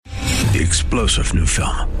the explosive new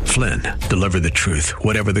film, Flynn, Deliver the Truth,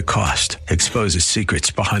 Whatever the Cost, exposes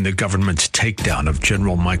secrets behind the government's takedown of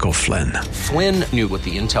General Michael Flynn. Flynn knew what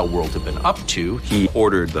the intel world had been up to. He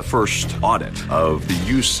ordered the first audit of the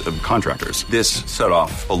use of contractors. This set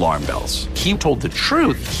off alarm bells. He told the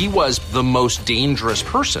truth. He was the most dangerous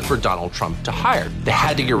person for Donald Trump to hire. They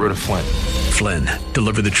had to get rid of Flynn. Flynn,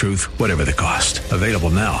 Deliver the Truth, Whatever the Cost. Available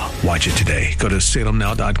now. Watch it today. Go to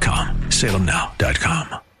salemnow.com.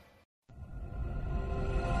 salemnow.com.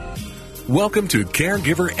 Welcome to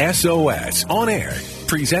Caregiver SOS On Air,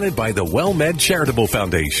 presented by the WellMed Charitable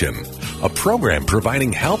Foundation, a program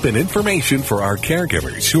providing help and information for our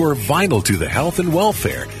caregivers who are vital to the health and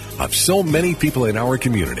welfare of so many people in our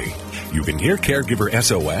community. You can hear Caregiver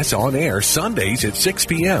SOS On Air Sundays at 6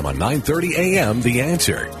 p.m. on 9:30 a.m. The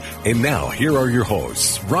Answer. And now, here are your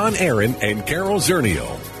hosts, Ron Aaron and Carol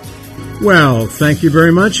Zernial. Well, thank you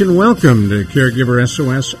very much, and welcome to Caregiver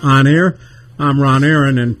SOS On Air. I'm Ron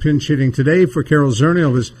Aaron, and pinch hitting today for Carol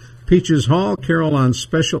Zernial is Peaches Hall. Carol on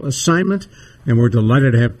special assignment, and we're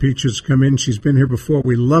delighted to have Peaches come in. She's been here before.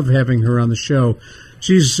 We love having her on the show.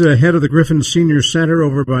 She's head of the Griffin Senior Center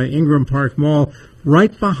over by Ingram Park Mall,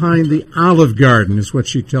 right behind the Olive Garden, is what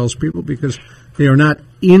she tells people, because they are not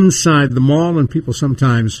inside the mall, and people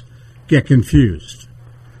sometimes get confused.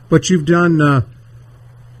 But you've done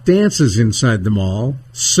dances inside the mall,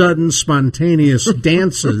 sudden, spontaneous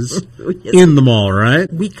dances in the mall,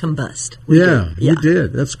 right? We combust. You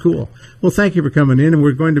did. That's cool. Well, thank you for coming in, and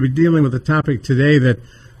we're going to be dealing with a topic today that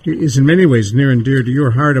is in many ways near and dear to your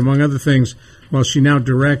heart. Among other things, while she now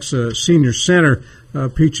directs a senior center,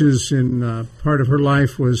 Peaches, in part of her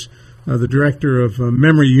life, was the director of a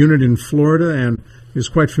memory unit in Florida and is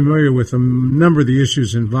quite familiar with a number of the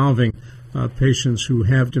issues involving patients who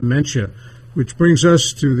have dementia. Which brings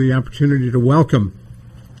us to the opportunity to welcome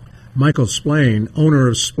Michael Splain, owner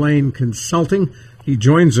of Splain Consulting. He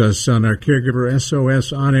joins us on our Caregiver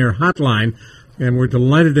SOS On-Air hotline, and we're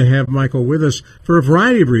delighted to have Michael with us for a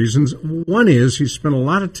variety of reasons. One is he spent a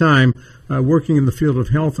lot of time working in the field of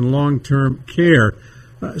health and long-term care.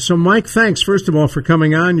 So, Mike, thanks, first of all, for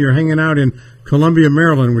coming on. You're hanging out in Columbia,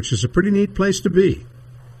 Maryland, which is a pretty neat place to be.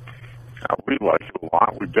 We like it a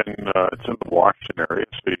lot. We've been, it's in the Washington area,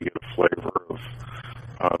 so you get a flavor of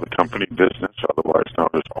the company business, otherwise known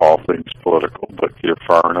as all things political, but you're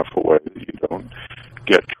far enough away that you don't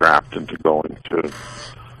get trapped into going to,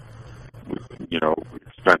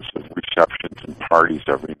 expensive receptions and parties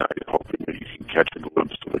every night, hoping that you can catch a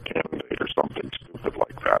glimpse of a candidate or something stupid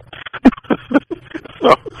like that.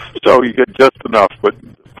 so you get just enough, but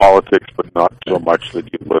politics, but not so much that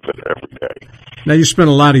you live it every day. Now, you spent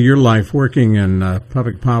a lot of your life working in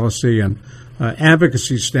public policy and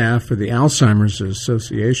advocacy staff for the Alzheimer's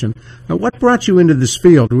Association. What brought you into this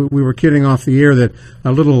field? We were kidding off the air that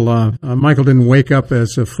a little Michael didn't wake up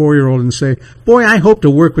as a 4-year-old and say, "Boy, I hope to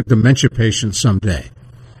work with dementia patients someday."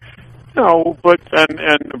 No, but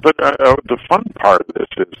the fun part of this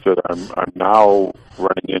is that I'm now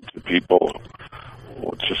running into people,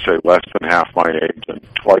 let's just say less than half my age and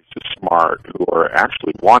twice as smart, who are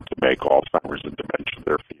actually want to make Alzheimer's and dementia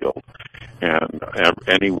their field. And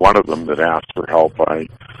any one of them that asks for help, I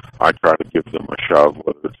try to give them a shove,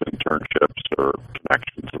 whether it's internships or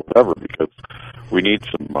connections or whatever, because we need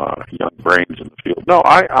some young brains in the field. No,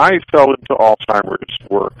 I fell into Alzheimer's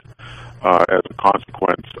work as a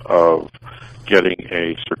consequence of getting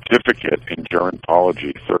a certificate in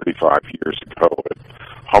gerontology 35 years ago at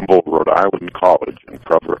Humboldt, Rhode Island College in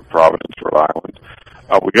Providence, Rhode Island.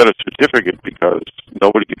 We got a certificate because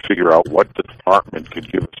nobody could figure out what department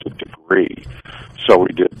could give us a degree. So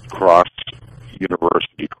we did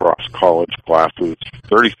cross-university, cross-college classes,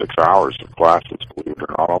 36 hours of classes, believe it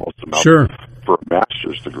or not, almost enough for a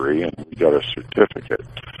master's degree, and we got a certificate.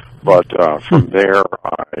 But from there,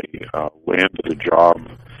 I landed a job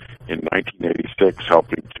in 1986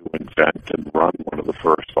 helping to invent and run one of the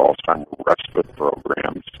first Alzheimer's respite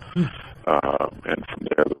programs. And from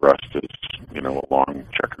there, the rest is, a long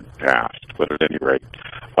checkered past. But at any rate,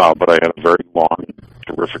 but I had a very long,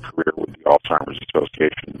 terrific career with the Alzheimer's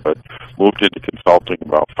Association, but moved into consulting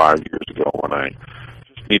about 5 years ago when I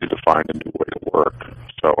just needed to find a new way to work.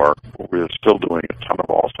 So we're still doing a ton of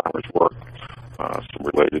Alzheimer's work, some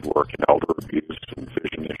related work in elder abuse and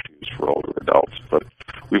vision issues for older adults. But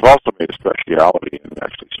we've also made a speciality and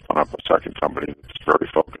actually spun up a second company that's very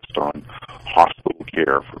focused on hospital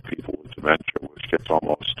care for people with dementia, which gets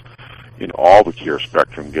almost, in all the care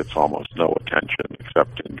spectrum, gets almost no attention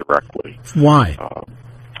except indirectly. Why?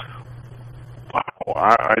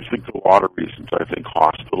 I think a lot of reasons. I think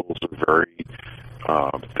hospitals are very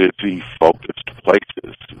busy, focused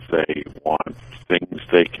places. They want things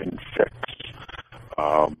they can fix.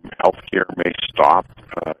 Healthcare may stop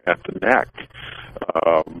at the neck,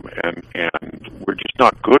 and we're just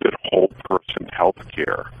not good at whole person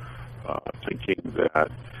healthcare. Thinking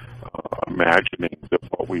that, imagining that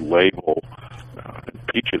what we label,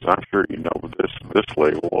 Peaches, I'm sure you know this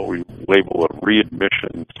label, what we label a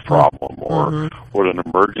readmissions problem, or what an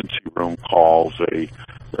emergency room calls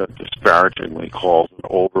disparagingly calls an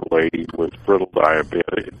older lady with brittle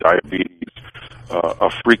diabetes a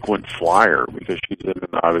frequent flyer, because she's in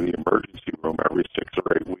and out of the emergency room every 6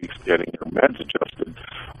 or 8 weeks getting her meds adjusted.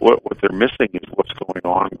 What they're missing is what's going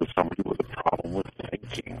on with somebody with a problem with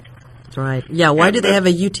thinking. Right. Yeah. Why do they have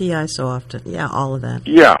a UTI so often? Yeah, all of that.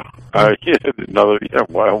 Yeah. Why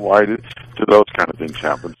do those kind of things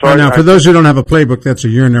happen? So now, for those who don't have a playbook, that's a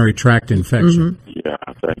urinary tract infection. Yeah.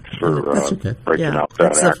 Thanks for breaking Yeah, out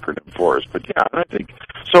that acronym for us. But yeah, I think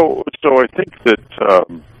so. So I think that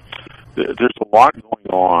there's a lot going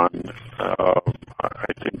on.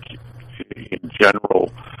 I think in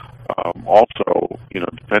general. Also,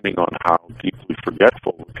 depending on how deeply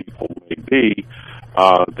forgetful the people may be,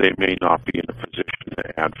 they may not be in a position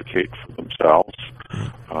to advocate for themselves.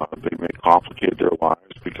 They may complicate their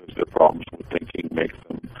lives because their problems with thinking make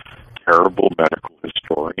them terrible medical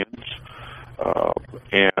historians.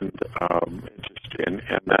 And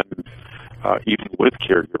then even with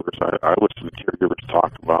caregivers, I listen to caregivers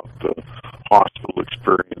talk about the hospital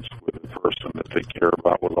experience with a person that they care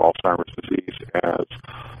about with Alzheimer's disease as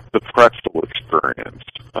the pretzel experience.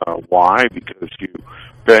 Why? Because you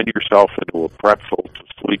bend yourself into a pretzel to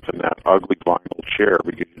sleep in that ugly vinyl chair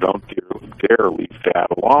because you don't dare leave Dad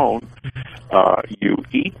alone. You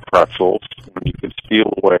eat pretzels when you can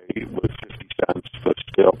steal away with 50 cents the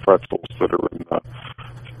stale pretzels that are in the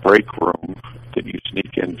break room that you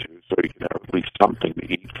sneak into so you can have at least something to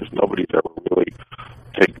eat, because nobody's ever really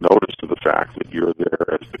take notice of the fact that you're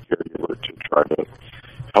there as the caregiver to try to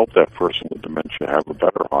help that person with dementia have a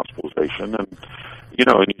better hospitalization. And you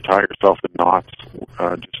tie yourself in knots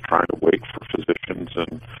just trying to wait for physicians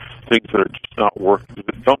and things that are just not working,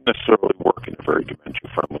 that don't necessarily work in a very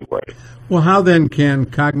dementia-friendly way. Well, how then can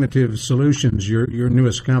Cognitive Solutions, your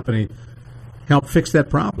newest company, help fix that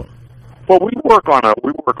problem? Well, we work on a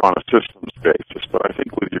systems basis, but I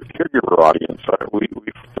think with your caregiver audience,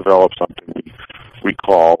 we've developed something we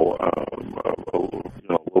call a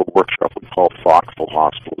little workshop we call thoughtful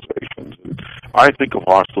hospitalizations. And I think of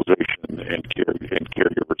hospitalization and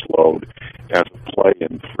caregiver's load as a play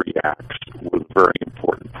in 3 acts with a very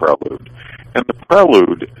important prelude. And the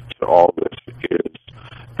prelude to all this is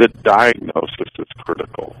that diagnosis is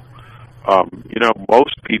critical.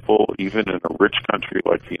 Most people, even in a rich country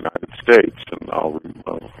like the United States, and I'll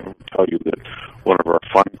tell you that one of our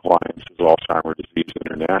fund clients is Alzheimer's Disease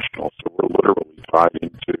International, so we're literally tied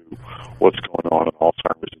into what's going on in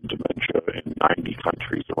Alzheimer's and dementia in 90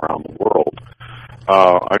 countries around the world.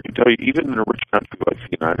 I can tell you, even in a rich country like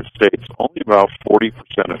the United States, only about 40%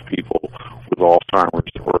 of people with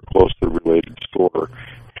Alzheimer's or a closely related disorder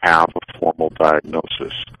have a formal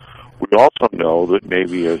diagnosis. We also know that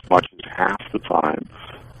maybe as much as half the time,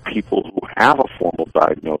 people who have a formal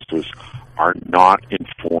diagnosis are not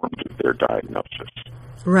informed of their diagnosis.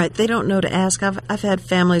 Right. They don't know to ask. I've had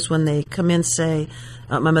families when they come in say,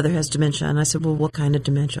 my mother has dementia. And I said, well, what kind of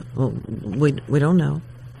dementia? Well, we don't know.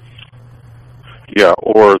 Yeah,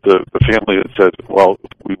 or the family that says, well,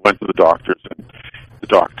 we went to the doctors and the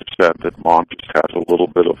doctor said that Mom just has a little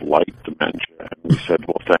bit of light dementia. And we said,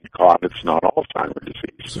 well, thank God it's not Alzheimer's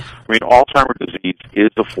disease. Yeah. I mean, Alzheimer's disease is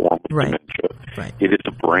a form of dementia. Right. It is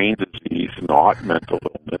a brain disease, not mental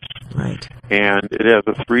illness. Right. And it has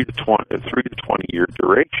a 3 to 20 year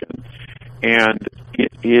duration. And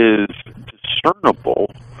it is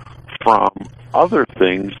discernible from other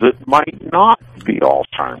things that might not be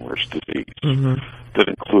Alzheimer's disease, that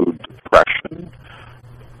include depression,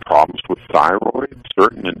 problems with thyroid,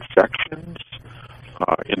 certain infections.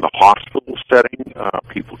 In the hospital setting,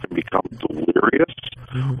 people can become delirious,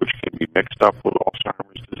 which can be mixed up with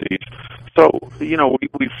Alzheimer's disease. So,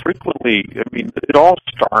 we frequently, it all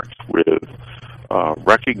starts with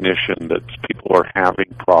recognition that people are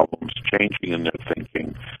having problems changing in their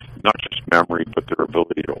thinking, not just memory, but their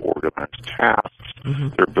ability to organize tasks,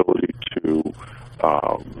 their ability to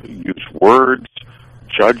use words,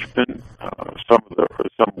 judgment.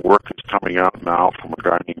 Some work is coming out now from a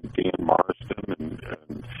guy named Dan Marsden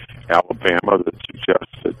in Alabama that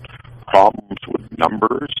suggests that problems with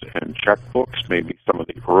numbers and checkbooks may be some of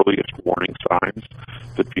the earliest warning signs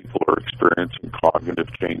that people are experiencing cognitive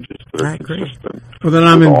changes that are consistent Well, then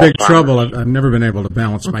I'm in big trouble. I've never been able to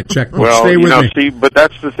balance my checkbook. Well, Stay with me. See, but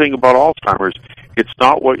that's the thing about Alzheimer's. It's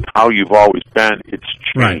not how you've always been. It's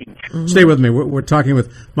changed. Right. Mm-hmm. Stay with me. We're talking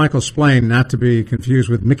with Michael Spillane, not to be confused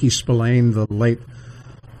with Mickey Spillane, the late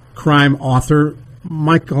crime author.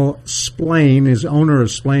 Michael Spillane is owner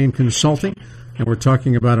of Spillane Consulting, and we're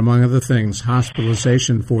talking about, among other things,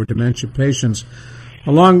 hospitalization for dementia patients.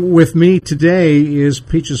 Along with me today is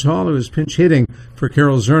Peaches Hall, who is pinch hitting for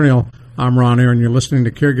Carol Zernial. I'm Ron Aaron. You're listening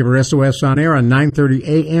to Caregiver SOS on air on 9:30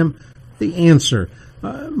 a.m. The Answer.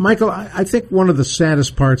 Michael, I think one of the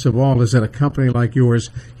saddest parts of all is that a company like yours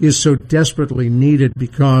is so desperately needed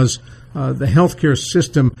because the healthcare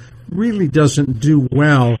system really doesn't do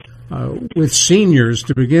well with seniors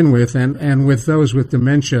to begin with, and with those with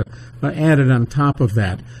dementia added on top of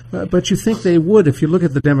that. But you think they would if you look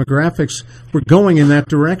at the demographics. We're going in that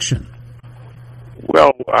direction.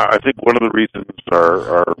 Well, I think one of the reasons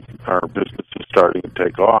our business is starting to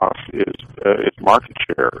take off is market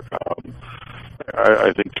share.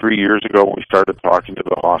 I think 3 years ago when we started talking to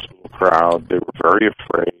the hospital crowd, they were very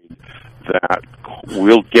afraid that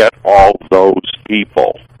we'll get all those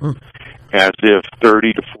people, as if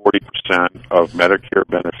 30 to 40% of Medicare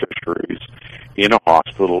beneficiaries in a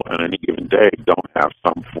hospital on any given day don't have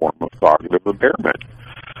some form of cognitive impairment.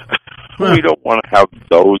 We don't want to have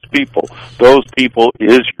those people. Those people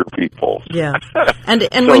is your people. Yeah, and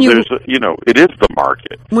so when you it is the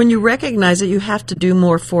market. When you recognize it, you have to do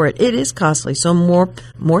more for it. It is costly, so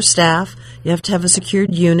more staff. You have to have a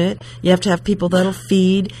secured unit. You have to have people that'll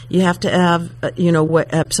feed. You have to have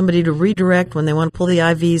somebody to redirect when they want to pull the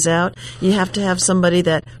IVs out. You have to have somebody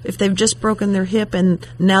that if they've just broken their hip and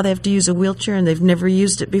now they have to use a wheelchair and they've never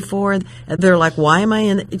used it before, they're like, "Why am I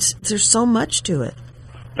in?" There's so much to it.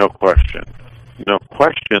 No question. No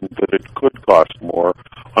question that it could cost more.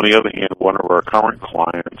 On the other hand, one of our current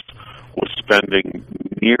clients was spending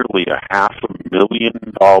nearly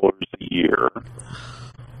 $500,000 a year.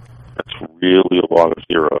 That's really a lot of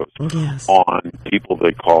zeros. Yes. On people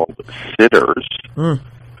they called sitters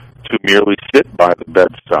to merely sit by the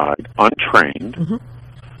bedside, untrained,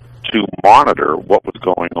 to monitor what was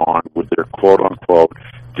going on with their quote-unquote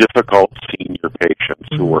difficult senior patients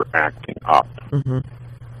who were acting up.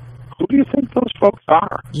 Who do you think those folks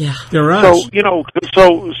are? Yeah, they're us.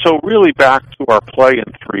 So really back to our play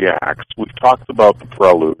in 3 acts. We've talked about the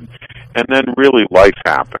prelude, and then really life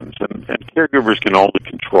happens, and caregivers can only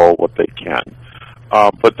control what they can.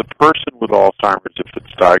 But the person with Alzheimer's, if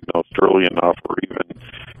it's diagnosed early enough, or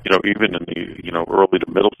even in the early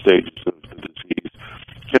to middle stages of the disease,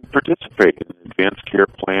 can participate in advanced care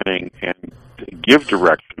planning and give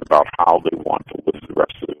direction about how they want to live the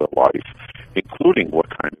rest of their life, including what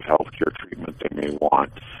kind of health care treatment they may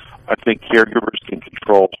want. I think caregivers can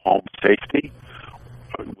control home safety.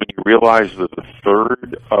 When you realize that a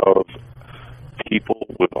third of people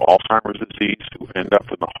with Alzheimer's disease who end up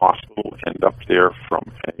in the hospital end up there from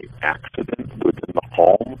an accident within the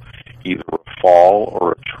home, either a fall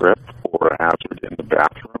or a trip or a hazard in the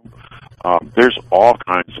bathroom. There's all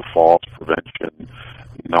kinds of falls prevention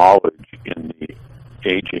knowledge in the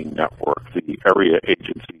aging network, the area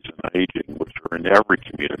agencies in aging, which are in every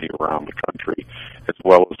community around the country, as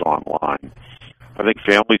well as online. I think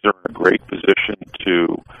families are in a great position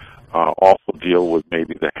to also deal with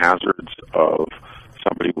maybe the hazards of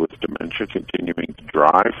somebody with dementia continuing to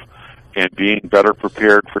drive and being better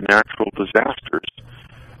prepared for natural disasters.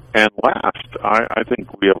 And last, I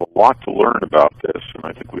think we have a lot to learn about this, and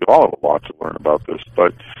I think we all have a lot to learn about this,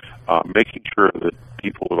 but making sure that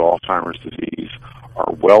people with Alzheimer's disease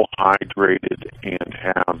are well hydrated and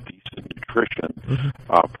have decent nutrition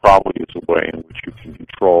probably is a way in which you can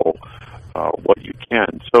control what you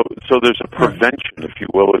can. So there's a prevention, if you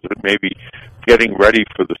will, is that maybe getting ready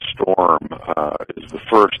for the storm is the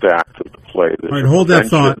first act of the play. All right, hold that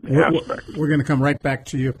thought. We're going to come right back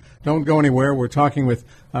to you. Don't go anywhere. We're talking with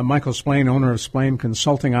Michael Spillane, owner of Spillane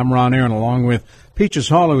Consulting. I'm Ron Aaron, along with Peaches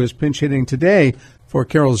Hall, who is pinch hitting today for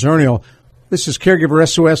Carol Zernial. This is Caregiver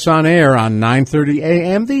SOS on air on 9:30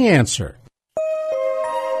 a.m. The Answer.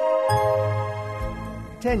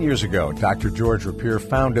 10 years ago, Dr. George Rapier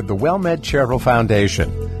founded the WellMed Charitable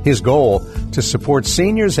Foundation. His goal, to support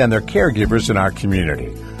seniors and their caregivers in our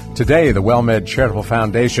community. Today, the WellMed Charitable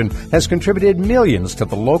Foundation has contributed millions to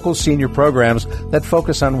the local senior programs that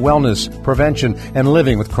focus on wellness, prevention, and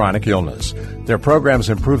living with chronic illness. Their programs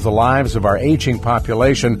improve the lives of our aging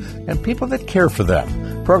population and people that care for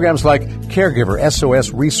them. Programs like Caregiver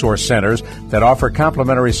SOS Resource Centers that offer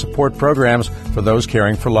complimentary support programs for those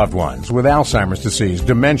caring for loved ones with Alzheimer's disease,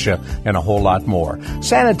 dementia, and a whole lot more.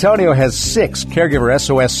 San Antonio has 6 Caregiver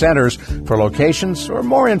SOS centers. For locations or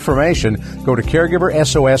more information, go to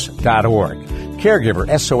caregiversos.org.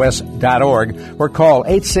 caregiversos.org or call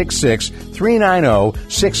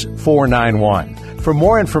 866-390-6491. For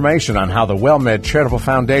more information on how the WellMed Charitable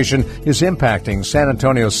Foundation is impacting San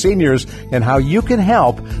Antonio seniors and how you can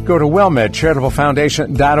help, go to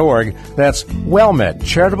wellmedcharitablefoundation.org. That's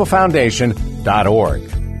wellmedcharitablefoundation.org.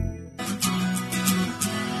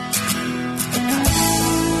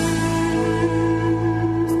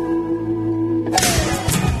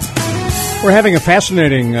 We're having a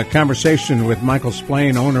fascinating conversation with Michael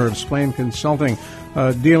Splain, owner of Splain Consulting,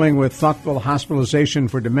 dealing with thoughtful hospitalization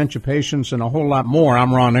for dementia patients and a whole lot more.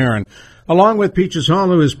 I'm Ron Aaron. Along with Peaches Hall,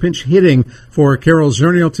 who is pinch hitting for Carol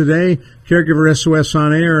Zernial today, Caregiver SOS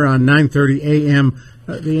on air on 9:30 a.m.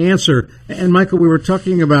 The Answer. And, Michael, we were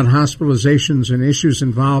talking about hospitalizations and issues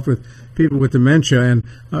involved with people with dementia. And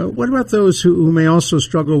what about those who may also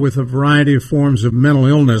struggle with a variety of forms of mental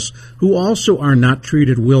illness who also are not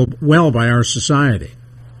treated well by our society?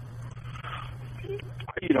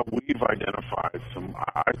 You know, we've identified some.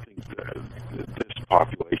 I think that this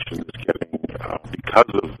population is getting, because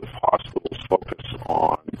of the hospital's focus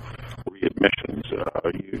on readmissions,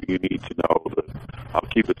 you need to know that, I'll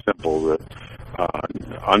keep it simple, that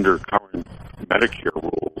under current Medicare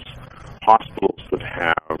rules, hospitals that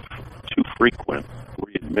have too frequent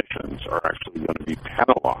readmissions are actually going to be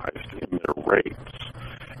penalized in their rates.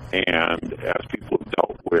 And as people have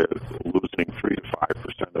dealt with losing 3 to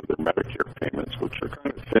 5% of their Medicare payments, which are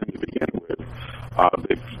kind of thin to begin with,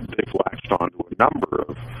 they've latched onto a number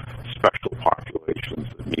of special populations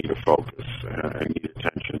that need a focus and need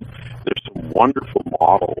attention. There's some wonderful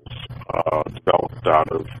models developed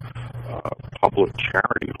out of public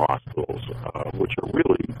charity hospitals, which are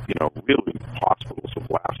really hospitals of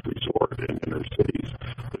last resort in inner cities.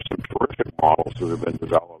 There's some terrific models that have been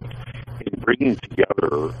developed in bringing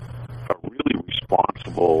together a really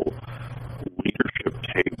responsible leadership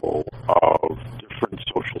table of different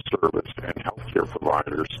social service and healthcare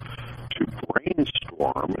providers to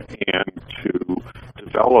brainstorm and to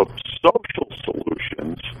develop social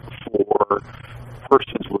solutions for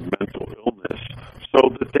persons with mental illness so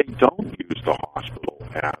that they don't use the hospital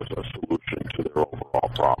as a solution to their overall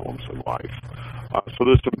problems in life. So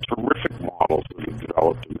there's some terrific models that have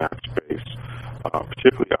developed in that space,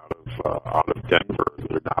 particularly out of Denver,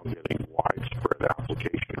 that are now getting widespread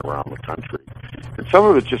application around the country. And some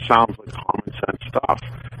of it just sounds like common sense stuff.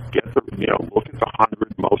 Look at the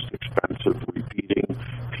 100 most expensive repeating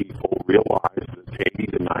people. Realize that 80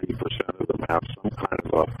 to 90% of them have some kind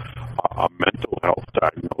of a mental health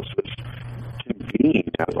diagnosis.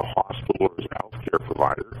 Convene as a hospital or as a healthcare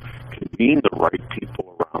provider. Convene the right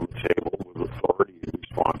people around the table with authority and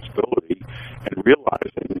responsibility, and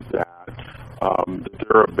realizing that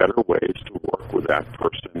there are better ways to work with that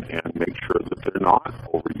person and make sure that they're not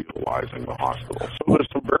overutilizing the hospital. So there's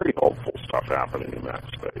some very hopeful stuff happening in that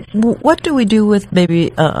space. What do we do with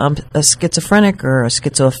maybe a schizophrenic or a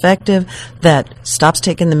schizoaffective that stops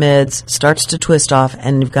taking the meds, starts to twist off,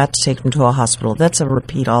 and you've got to take them to a hospital? That's a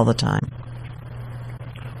repeat all the time.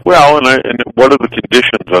 Well, and what are the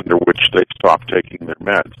conditions under which they stop taking their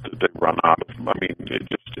meds? Did they run out of?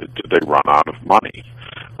 Did they run out of money?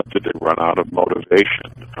 Did they run out of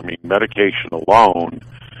motivation? Medication alone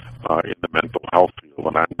in the mental health field,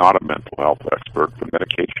 and I'm not a mental health expert, but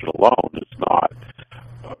medication alone is not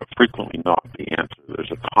frequently not the answer.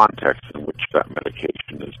 There's a context in which that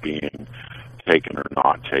medication is being taken or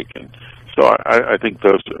not taken. So I think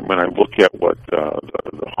those. When I look at what the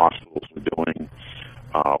hospitals are doing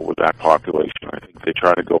with that population, I think they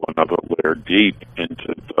try to go another layer deep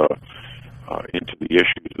into the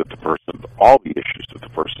issues that the person, all the issues that the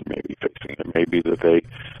person may be facing. It may be that they've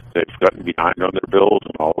gotten behind on their bills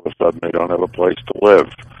and all of a sudden they don't have a place to live.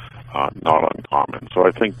 Not uncommon. So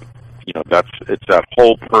I think it's that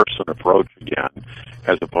whole person approach again,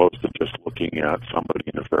 as opposed to just looking at somebody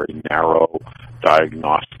in a very narrow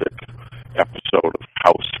diagnostic episode of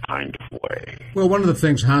house kind of way. Well, one of the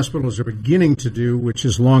things hospitals are beginning to do, which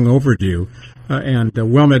is long overdue, and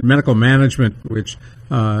WellMed Medical Management, which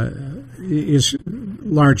is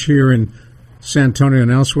large here in San Antonio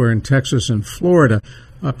and elsewhere in Texas and Florida,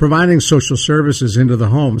 providing social services into the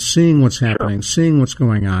home, seeing what's happening, seeing what's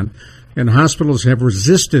going on. And hospitals have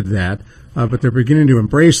resisted that, but they're beginning to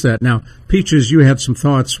embrace that. Now, Peaches, you had some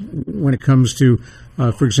thoughts when it comes to,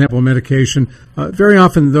 for example, medication. Very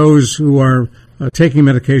often those who are taking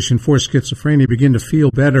medication for schizophrenia begin to feel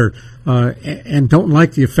better and don't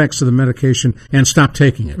like the effects of the medication and stop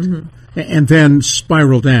taking it, and then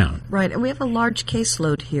spiral down. Right, and we have a large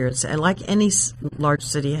caseload here. It's like any large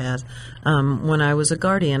city has. When I was a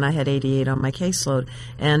guardian, I had 88 on my caseload,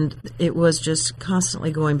 and it was just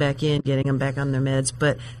constantly going back in, getting them back on their meds,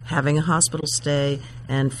 but having a hospital stay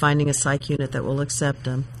and finding a psych unit that will accept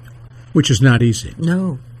them. Which is not easy.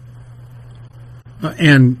 No.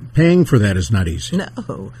 And paying for that is not easy.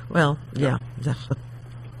 No. Well, yeah.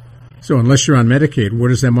 So unless you're on Medicaid, where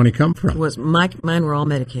does that money come from? Mine were all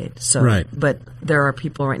Medicaid. So, right. But there are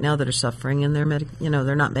people right now that are suffering, and they're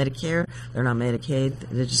they're not Medicare, they're not Medicaid.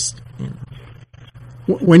 They're just,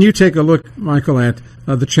 When you take a look, Michael, at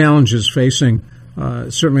the challenges facing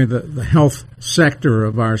certainly the health sector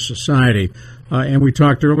of our society, and we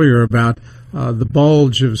talked earlier about the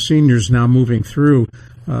bulge of seniors now moving through,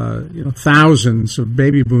 thousands of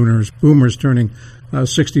baby boomers turning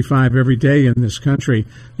 65 every day in this country.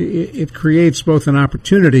 It creates both an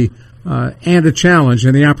opportunity and a challenge.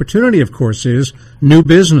 And the opportunity, of course, is new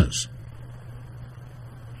business.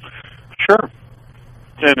 Sure.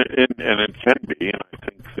 And it can be, and I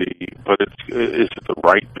think but is it the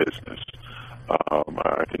right business?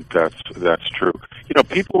 I think that's true.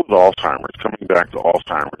 People with Alzheimer's, coming back to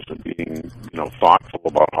Alzheimer's and being, thoughtful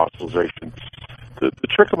about hospitalization. The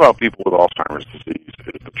trick about people with Alzheimer's disease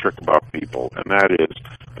is the trick about people, and that is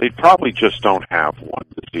they probably just don't have one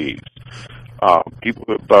disease.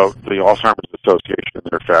 People about the Alzheimer's Association and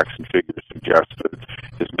their facts and figures suggest that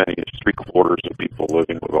as many as 3/4 of people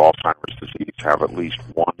living with Alzheimer's disease have at least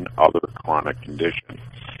one other chronic condition.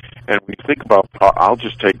 And when you think about, I'll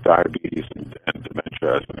just take diabetes and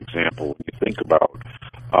dementia as an example. When you think about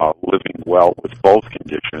living well with both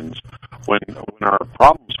conditions, when our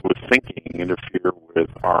problems with thinking interfere with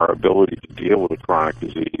our ability to deal with a chronic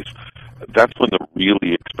disease, that's when the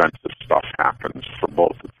really expensive stuff happens for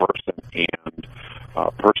both the person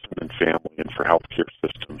and family, and for healthcare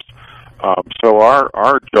systems. So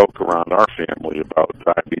our joke around our family about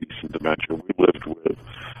diabetes and dementia, we lived with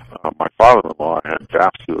my father-in-law had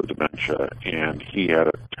vascular dementia, and he had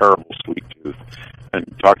a terrible sweet tooth. And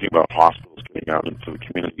talking about hospitals getting out into the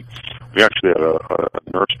community, we actually had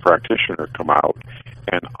a nurse practitioner come out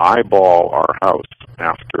and eyeball our house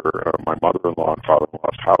after my mother-in-law and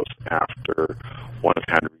father-in-law's house after one of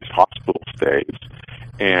Henry's hospital stays.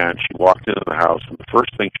 And she walked into the house, and the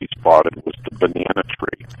first thing she spotted was the banana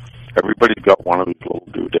tree. Everybody's got one of these little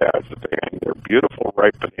doodads that they hang their beautiful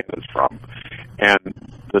ripe bananas from. And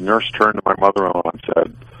the nurse turned to my mother-in-law and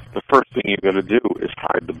said, the first thing you got to do is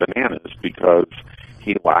hide the bananas because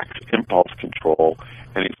he lacks impulse control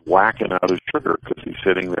and he's whacking out his sugar because he's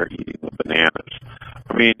sitting there eating the bananas.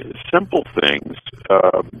 I mean, simple things.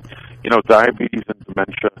 Diabetes and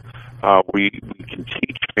dementia, we can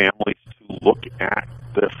teach families to look at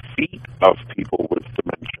the feet of people with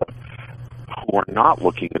dementia who are not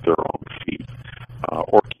looking at their own feet,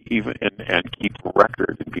 or even and keep a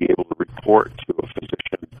record and be able to report to a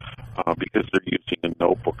physician because they're using a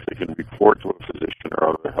notebook. They can report to a physician or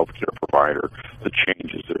other healthcare provider the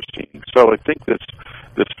changes they're seeing. So I think this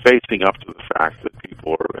facing up to the fact that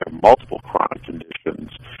people have multiple chronic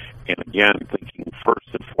conditions, and again thinking first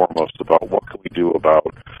and foremost about what can we do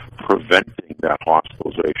about preventing that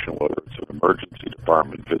hospitalization, whether it's an emergency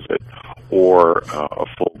department visit or a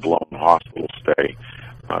full-blown hospital stay.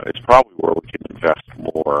 It's probably where we can invest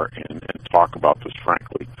more and talk about this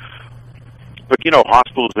frankly. But,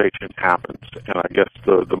 hospitalization happens, and I guess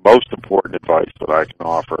the most important advice that I can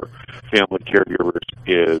offer family caregivers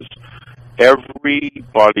is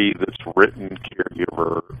everybody that's written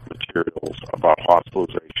caregiver materials about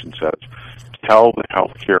hospitalization says, tell the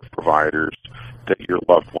healthcare providers that your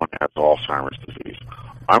loved one has Alzheimer's disease.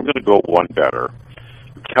 I'm going to go one better.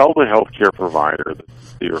 Tell the healthcare provider that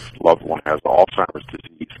your loved one has Alzheimer's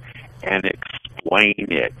disease and explain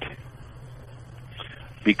it.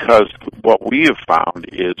 Because what we have found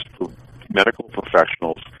is for medical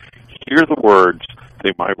professionals, hear the words,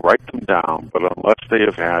 they might write them down, but unless they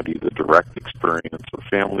have had either direct experience or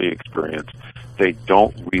family experience, they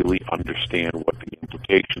don't really understand what the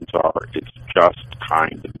implications are. It's just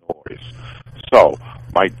kind of noise. So,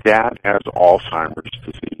 my dad has Alzheimer's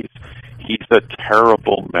disease. He's a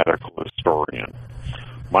terrible medical historian.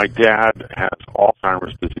 My dad has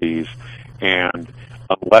Alzheimer's disease, and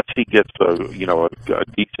unless he gets a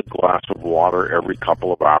decent glass of water every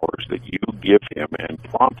couple of hours that you give him and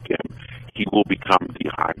prompt him, he will become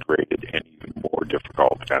dehydrated and even more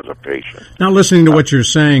difficult as a patient. Now, listening to what you're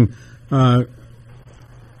saying, I've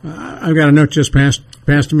got a note just passed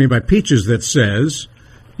to me by Peaches that says,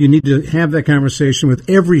 you need to have that conversation with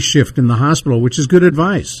every shift in the hospital, which is good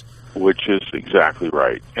advice. Which is exactly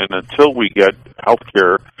right. And until we get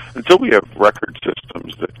healthcare, until we have record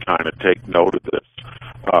systems that kind of take note of this,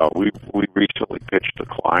 we recently pitched a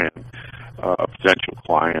client, a potential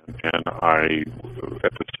client, and I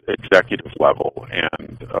at the executive level,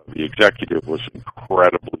 and the executive was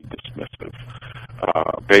incredibly dismissive,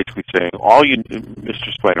 basically saying,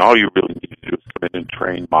 Mr. Splain, all you really need to do is come in and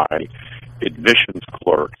train my admissions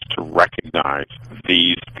clerks to recognize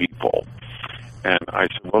these people. And I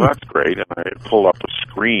said, well, that's great. And I pulled up a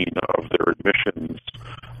screen of their admissions,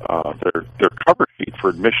 their cover sheet for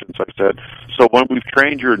admissions. I said, so when we've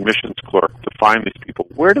trained your admissions clerk to find these people,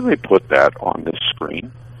 where do they put that on this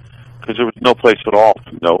screen? Because there was no place at all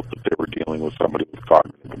to note that they were dealing with somebody with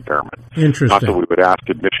cognitive impairment. Interesting. Not that we would ask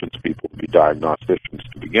admissions people to be diagnosticians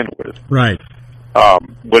to begin with. Right.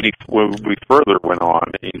 When we further went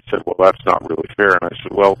on, he said, well, that's not really fair. And I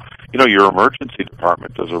said, well, your emergency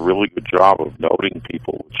department does a really good job of noting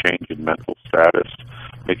people with change in mental status,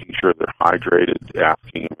 making sure they're hydrated,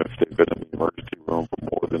 asking them if they've been in the emergency room for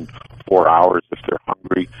more than 4 hours, if they're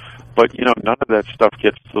hungry. But, none of that stuff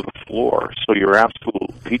gets to the floor. So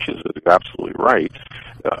Peaches is absolutely right.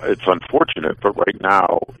 It's unfortunate, but right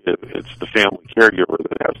now it's the family caregiver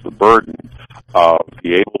that has the burden of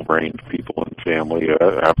the able-brained people in the family,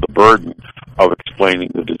 have the burden of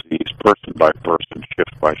explaining the disease person by person,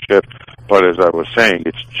 shift by shift. But as I was saying,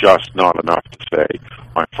 it's just not enough to say,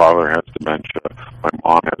 my father has dementia, my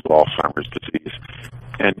mom has Alzheimer's disease.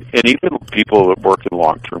 And even people that work in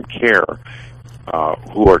long-term care,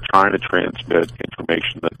 who are trying to transmit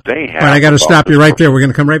information that they have. All right, I got to stop you right there. We're going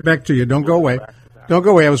to come right back to you. Don't go away. Don't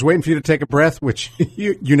go away. I was waiting for you to take a breath, which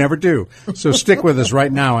you never do. So stick with us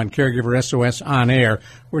right now on Caregiver SOS On Air.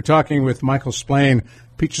 We're talking with Michael Splain,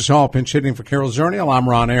 Peaches Hall, pinch hitting for Carol Zernial. I'm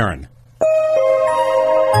Ron Aaron.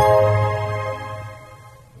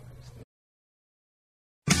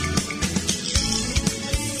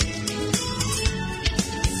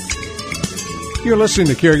 You're listening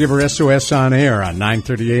to Caregiver SOS On Air on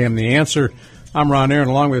 9:30 a.m. The Answer. I'm Ron Aaron,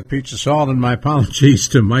 along with Peaches Hall, and my apologies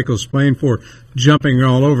to Michael Splain for jumping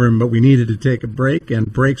all over him, but we needed to take a break,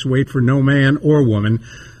 and breaks wait for no man or woman.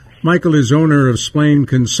 Michael is owner of Splain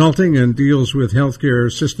Consulting and deals with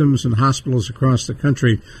healthcare systems and hospitals across the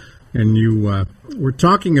country. And you were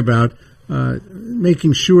talking about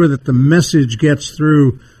making sure that the message gets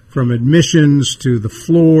through from admissions to the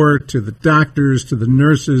floor to the doctors to the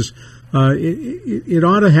nurses. It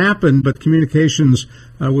ought to happen, but communications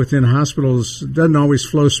within hospitals doesn't always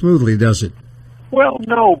flow smoothly, does it? Well,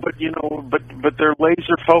 no, but but they're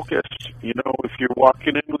laser focused. If you're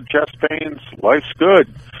walking in with chest pains, life's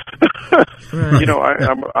good. Right.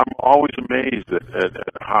 I'm always amazed at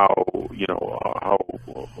how how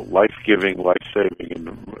life-giving, life-saving,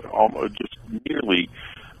 and almost just nearly,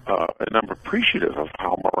 and I'm appreciative of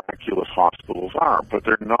how miraculous hospitals are, but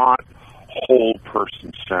they're not whole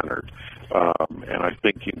person centered. And I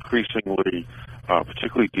think increasingly,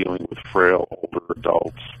 particularly dealing with frail older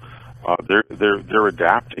adults, they're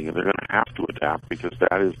adapting, and they're going to have to adapt because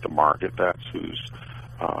that is the market. That's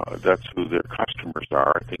who their customers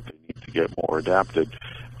are. I think they need to get more adapted.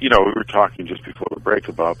 We were talking just before the break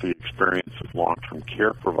about the experience of long-term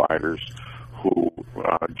care providers who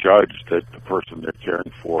judge that the person they're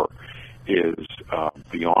caring for is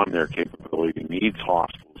beyond their capability, needs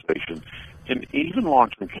hospitalization. And even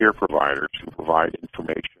long-term care providers who provide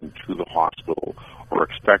information to the hospital or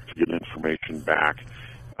expect to get information back,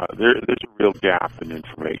 there's a real gap in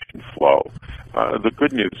information flow. The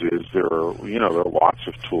good news is there are lots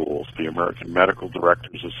of tools. The American Medical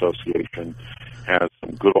Directors Association has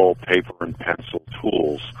some good old paper and pencil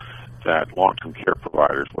tools that long-term care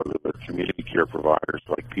providers, whether they're community care providers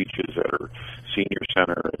like Peaches at her senior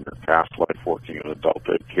center in her past life working in adult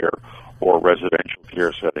ed care, or residential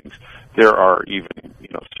care settings, there are even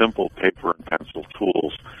simple paper and pencil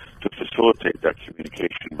tools to facilitate that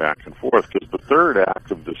communication back and forth. Because the third act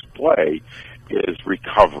of this play is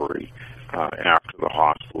recovery after the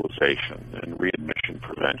hospitalization and readmission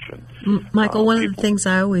prevention. Michael, one of the things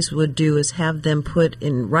I always would do is have them put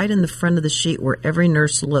right in the front of the sheet where every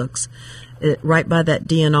nurse looks, right by that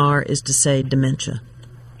DNR, is to say dementia.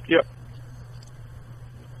 Yep.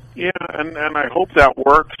 Yeah, and I hope that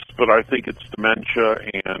works, but I think it's dementia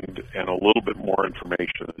and a little bit more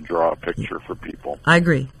information to draw a picture for people. I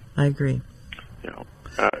agree.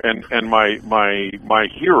 And my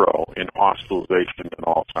hero in hospitalization and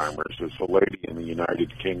Alzheimer's is a lady in the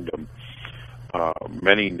United Kingdom.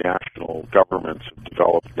 Many national governments have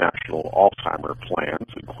developed national Alzheimer plans,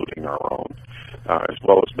 including our own, as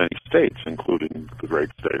well as many states, including the great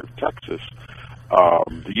state of Texas.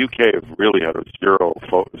 The UK have really had a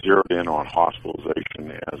zeroed in on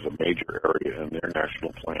hospitalization as a major area in their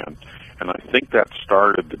national plan, and I think that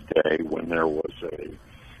started the day when there was a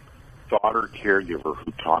daughter caregiver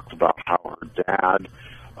who talked about how her dad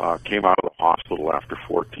came out of the hospital after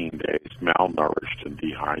 14 days, malnourished and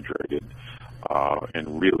dehydrated,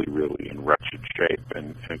 and really, really in wretched shape,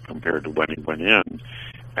 and compared to when he went in.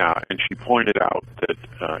 And she pointed out that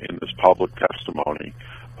in this public testimony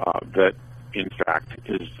that, in fact,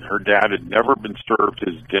 her dad had never been served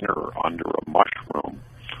his dinner under a mushroom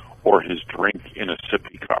or his drink in a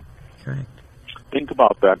sippy cup. Correct. Think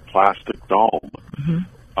about that plastic dome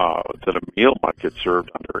that a meal might get served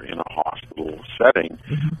under in a hospital setting,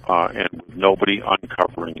 and with nobody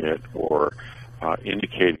uncovering it or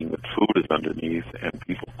indicating that food is underneath and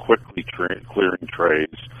people quickly clearing trays.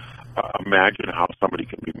 Imagine how somebody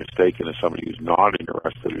can be mistaken as somebody who's not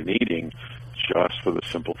interested in eating just for the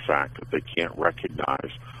simple fact that they can't recognize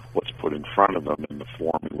what's put in front of them in the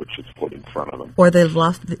form in which it's put in front of them. Or they've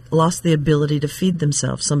lost the ability to feed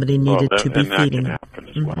themselves. Somebody needed to be feeding them. And that can happen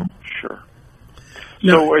as well, sure.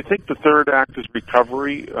 So I think the third act is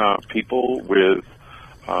recovery. People with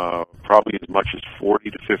probably as much as 40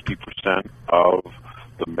 to 50% of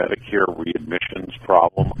the Medicare readmissions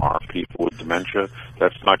problem are people with dementia.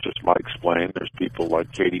 That's not just Mike Splain. There's people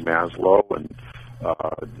like Katie Maslow and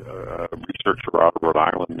a researcher out of Rhode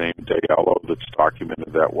Island named Dayello that's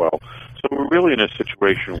documented that well. So we're really in a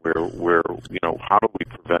situation where how do we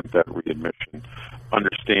prevent that readmission?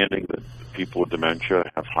 Understanding that people with dementia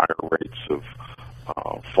have higher rates of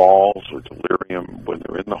falls or delirium when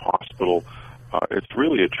they're in the hospital. It's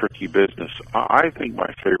really a tricky business. I think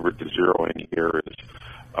my favorite to zero in here is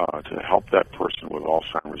to help that person with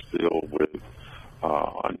Alzheimer's deal with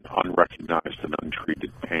unrecognized and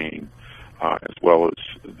untreated pain, as well as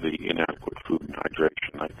the inadequate food and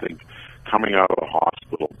hydration. I think coming out of the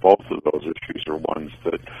hospital, both of those issues are ones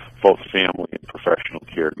that both family and professional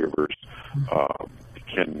caregivers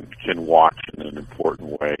can watch in an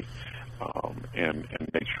important way. And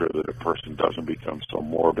make sure that a person doesn't become so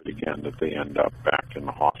morbid again that they end up back in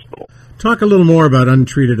the hospital. Talk a little more about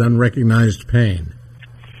untreated, unrecognized pain.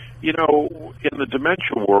 In the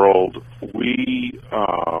dementia world, we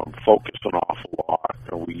focus an awful lot,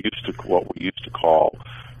 and what we used to call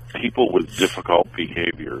people with difficult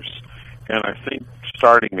behaviors. And I think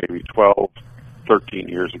starting maybe 12, 13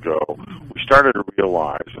 years ago, we started to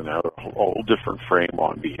realize and have a whole different frame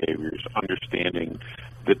on behaviors, understanding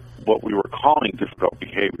that what we were calling difficult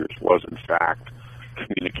behaviors was, in fact,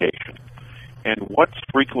 communication. And what's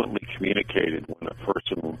frequently communicated when a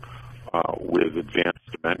person with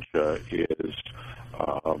advanced dementia is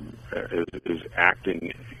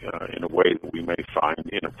acting in a way that we may find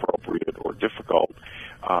inappropriate or difficult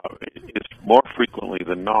is more frequently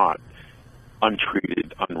than not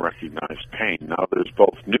untreated, unrecognized pain. Now, there's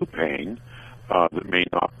both new pain that may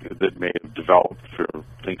have developed.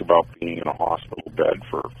 Think about being in a hospital bed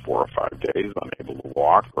for 4 or 5 days, unable to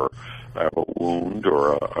walk, or have a wound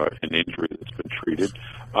or an injury that's been treated.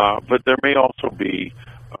 But there may also be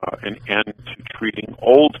an end to treating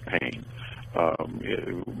old pain.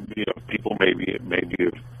 People maybe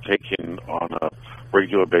have taken on a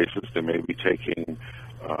regular basis. They may be taking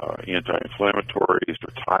anti-inflammatories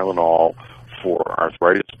or Tylenol for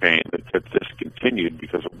arthritis pain that gets discontinued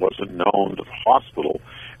because it wasn't known to the hospital.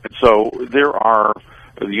 And so there are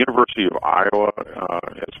the University of Iowa,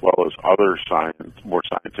 as well as other more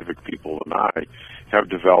scientific people than I, have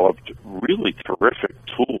developed really terrific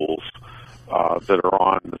tools that are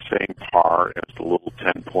on the same par as the little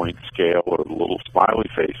 10-point scale or the little smiley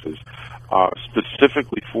faces,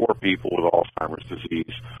 specifically for people with Alzheimer's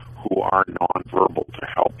disease who are nonverbal to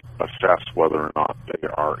help assess whether or not they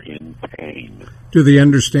are in pain. Do they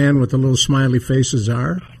understand what the little smiley faces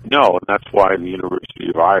are? No, and that's why the University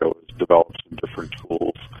of Iowa has developed some different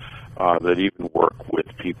tools that even work with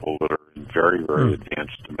people that are in very, very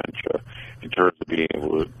advanced dementia in terms of being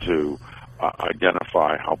able to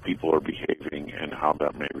identify how people are behaving and how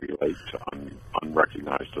that may relate to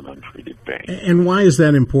unrecognized and untreated pain. And why is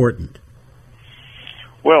that important?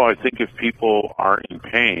 Well, I think if people are in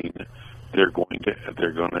pain, they're going to, and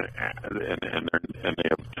they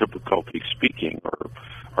have difficulty speaking or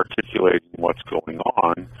articulating what's going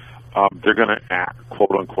on. They're going to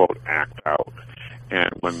quote unquote, act out.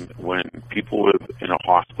 And when people in a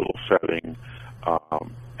hospital setting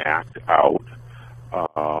act out,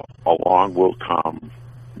 along will come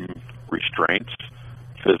restraints,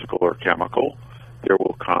 physical or chemical. There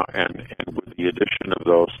will come, and with the addition of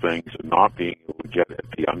those things and not being able to get at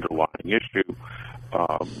the underlying issue,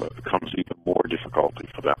 comes even more difficulty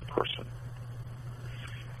for that person.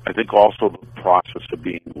 I think also the process of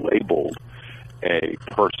being labeled a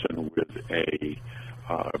person with a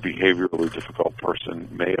behaviorally difficult person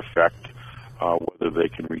may affect whether they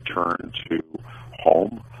can return to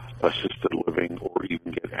home, assisted living, or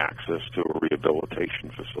even get access to a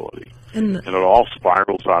rehabilitation facility. And it all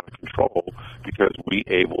spirals out of control because we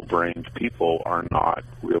able-brained people are not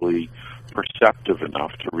really perceptive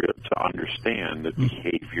enough to understand that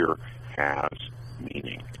behavior has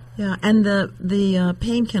meaning. Yeah, and the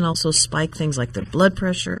pain can also spike things like their blood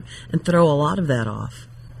pressure and throw a lot of that off.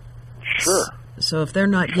 Sure. So if they're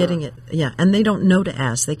not getting it, and they don't know to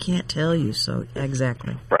ask, they can't tell you. So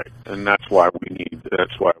exactly. Right, and that's why we need the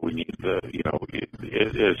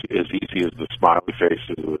as easy as the smiley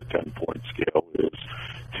faces of the 10-point scale is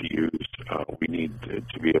to use. We need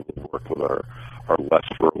to be able to work with our less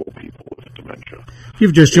verbal people with dementia.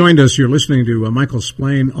 You've just joined us. You're listening to Michael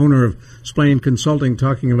Splain, owner of Splain Consulting,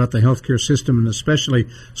 talking about the healthcare system and especially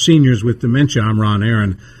seniors with dementia. I'm Ron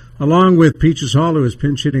Aaron. Along with Peaches Hall, who is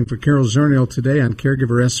pinch hitting for Carol Zernial today on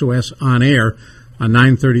Caregiver SOS on air on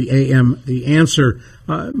 9:30 a.m. The Answer.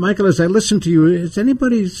 Michael, as I listen to you, has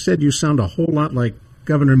anybody said you sound a whole lot like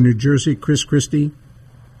Governor of New Jersey, Chris Christie?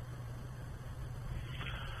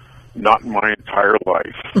 Not in my entire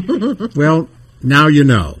life. Well, now you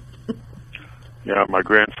know. Yeah, my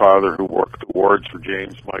grandfather, who worked the wards for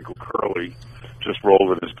James Michael Curley, just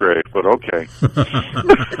rolled in his grave, but okay.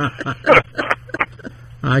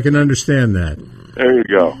 I can understand that. There you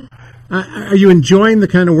go. Are you enjoying the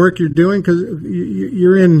kind of work you're doing? Because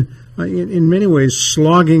you're in many ways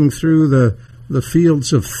slogging through the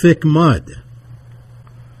fields of thick mud.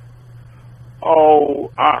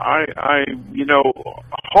 Oh,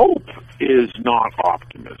 hope is not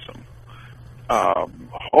optimism.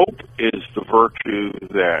 Hope is the virtue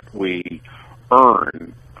that we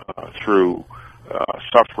earn through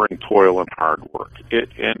suffering, toil, and hard work.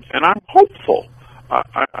 And I'm hopeful.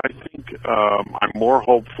 I think I'm more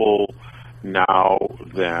hopeful now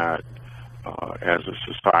that as a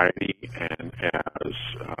society and as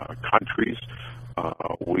countries,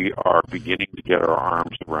 we are beginning to get our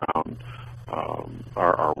arms around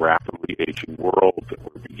our rapidly aging world, that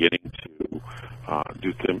we're beginning to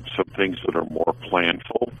do some things that are more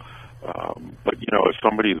planful. But, as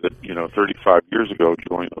somebody that, 35 years ago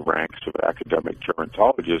joined the ranks of academic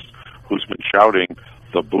gerontologists who's been shouting,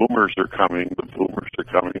 the boomers are coming,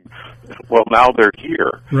 well, now they're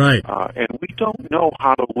here. Right. And we don't know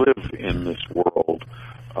how to live in this world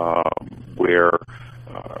where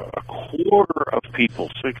a quarter of people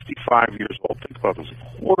 65 years old, think about this,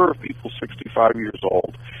 a quarter of people 65 years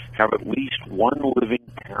old have at least one living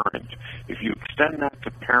parent. If you extend that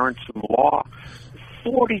to parents-in-law,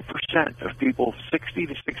 40% of people 60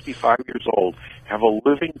 to 65 years old have a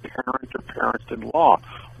living parent or parent-in-law.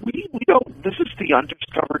 We don't. This is the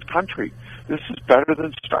undiscovered country. This is better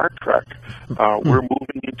than Star Trek. We're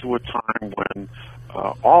moving into a time when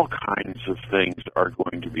all kinds of things are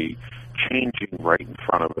going to be changing right in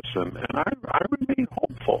front of us, and I remain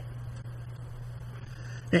hopeful.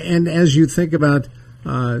 And as you think about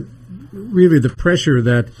really the pressure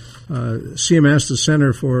that CMS, the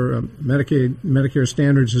Center for Medicare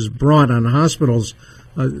Standards, has brought on hospitals,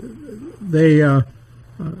 they are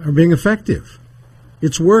being effective.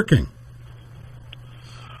 It's working.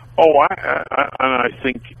 Oh, I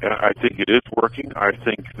think it is working. I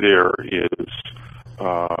think there is.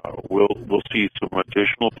 We'll see some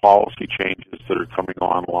additional policy changes that are coming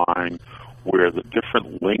online, where the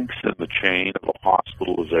different links in the chain of a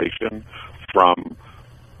hospitalization, from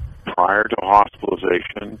prior to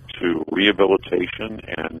hospitalization to rehabilitation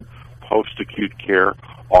and post-acute care,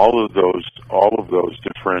 all of those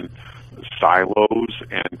different silos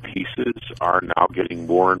and pieces are now getting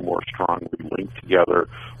more and more strongly linked together,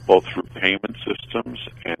 both through payment systems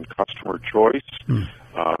and customer choice.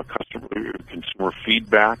 Consumer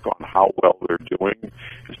feedback on how well they're doing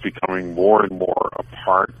is becoming more and more a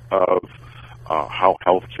part of how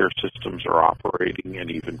healthcare systems are operating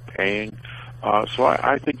and even paying. So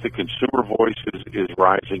I think the consumer voice is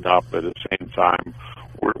rising up. At the same time,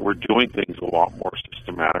 we're doing things a lot more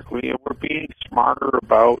systematically, and we're being smarter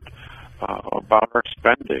about our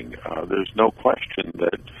spending. There's no question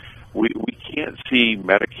that we can't see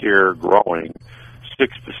Medicare growing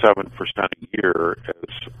 6 to 7% a year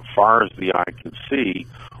as far as the eye can see,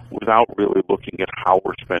 without really looking at how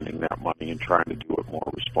we're spending that money and trying to do it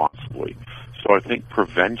more responsibly. So I think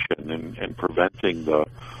prevention and preventing the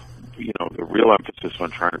real emphasis on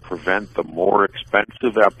trying to prevent the more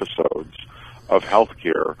expensive episodes of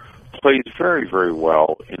healthcare plays very, very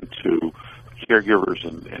well into caregivers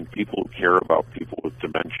and people who care about people with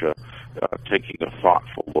dementia taking a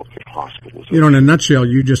thoughtful look at hospitalization. In a nutshell,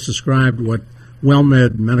 you just described what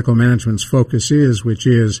WellMed Medical Management's focus is, which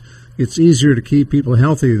is it's easier to keep people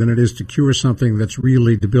healthy than it is to cure something that's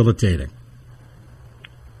really debilitating.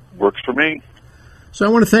 Works for me. So I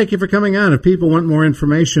want to thank you for coming on. If people want more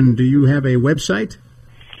information, do you have a website?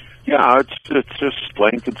 Yeah, it's just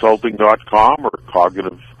SplainConsulting.com or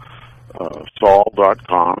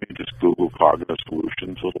CognitiveSol.com. You just Google Cognitive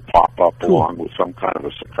Solutions. It'll pop up along with some kind of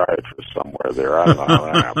a psychiatrist somewhere there. I don't know how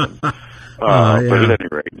that happened. But at any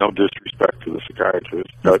rate, no disrespect to the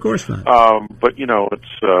psychiatrist. But, of course not. But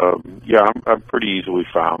it's I'm pretty easily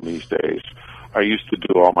found these days. I used to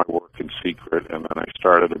do all my work in secret, and then I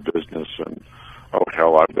started a business, and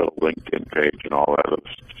I've got a LinkedIn page and all that other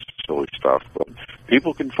silly stuff. But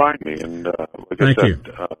people can find me, and like I said,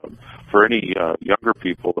 for any younger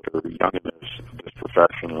people that are young in this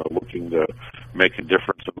profession and are looking to make a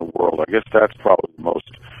difference in the world, I guess that's probably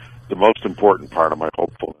the most important part of my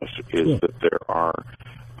hopefulness is that there are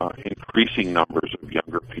increasing numbers of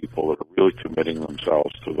younger people that are really committing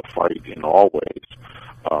themselves to the fight in all ways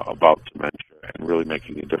about dementia and really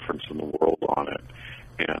making a difference in the world on it.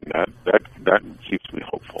 And that keeps me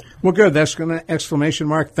hopeful. Well, good. That's an exclamation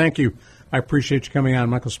mark. Thank you. I appreciate you coming on.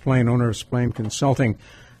 Michael Splain, owner of Splain Consulting.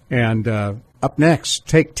 And up next,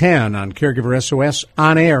 Take 10 on Caregiver SOS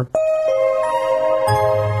on air.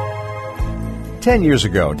 10 years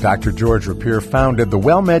ago, Dr. George Rapier founded the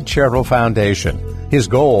WellMed Charitable Foundation. His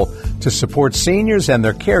goal, to support seniors and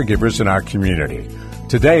their caregivers in our community.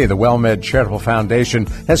 Today, the WellMed Charitable Foundation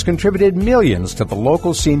has contributed millions to the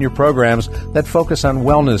local senior programs that focus on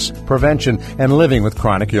wellness, prevention, and living with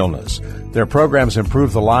chronic illness. Their programs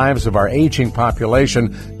improve the lives of our aging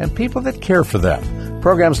population and people that care for them.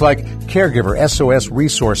 Programs like Caregiver SOS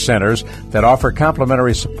Resource Centers that offer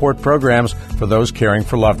complimentary support programs for those caring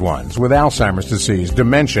for loved ones with Alzheimer's disease,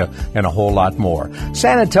 dementia, and a whole lot more.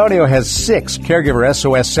 San Antonio has 6 Caregiver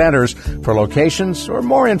SOS Centers. For locations or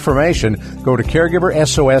more information, go to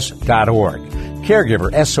caregiversos.org.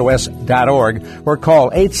 caregiversos.org or call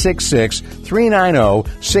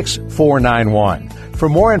 866-390-6491. For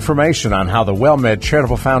more information on how the WellMed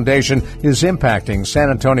Charitable Foundation is impacting San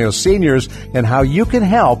Antonio seniors and how you can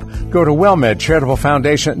help, go to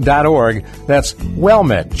wellmedcharitablefoundation.org. That's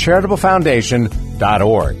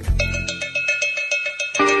wellmedcharitablefoundation.org.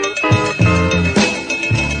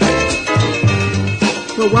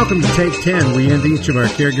 Well, welcome to Take 10. We end each of our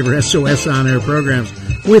Caregiver SOS on-air programs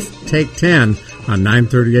with Take 10 on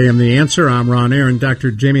 9:30 a.m. The Answer. I'm Ron Aaron. Dr.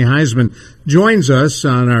 Jamie Heisman joins us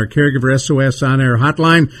on our Caregiver SOS on-air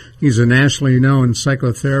hotline. He's a nationally known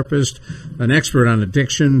psychotherapist, an expert on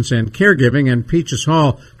addictions and caregiving, and Peaches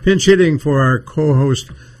Hall, pinch hitting for our co-host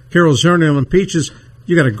Carol Zernial. And Peaches,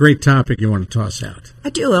 you got a great topic you want to toss out. I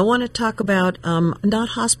do. I want to talk about not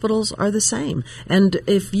hospitals are the same. And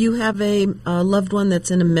if you have a loved one that's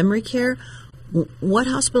in a memory care, what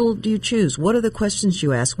hospital do you choose? What are the questions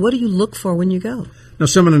you ask? What do you look for when you go? Now,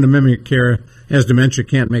 someone in a memory care has dementia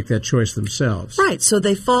can't make that choice themselves. Right. So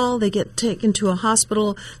they fall, they get taken to a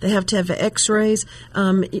hospital, they have to have x-rays.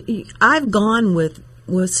 I've gone with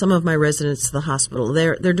some of my residents to the hospital.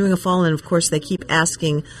 They're doing a fall, and of course they keep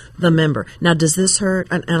asking the member, now does this hurt?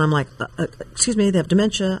 And I'm like, excuse me, they have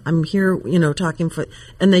dementia. I'm here, talking for,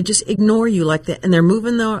 and they just ignore you like that, and they're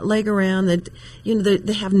moving their leg around. They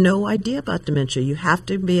have no idea about dementia. You have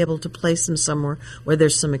to be able to place them somewhere where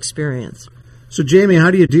there's some experience. So, Jamie,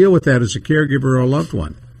 how do you deal with that as a caregiver or a loved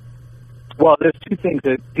one? Well, there's 2 things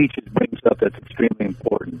that Peaches brings up that's extremely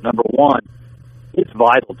important. Number one, it's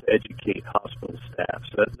vital to educate hospital staff.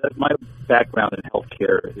 So my background in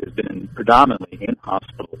healthcare has been predominantly in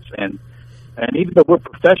hospitals, and even though we're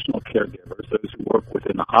professional caregivers, those who work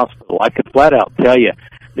within the hospital, I could flat out tell you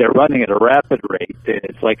they're running at a rapid rate.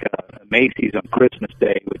 It's like a Macy's on Christmas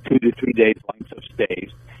Day with 2 to 3 days length of stays.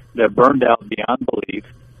 They're burned out beyond belief.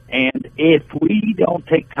 And if we don't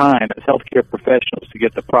take time as healthcare professionals to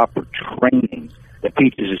get the proper training that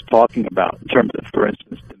Peaches is talking about in terms of, for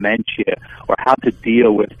instance, dementia or how to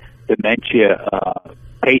deal with dementia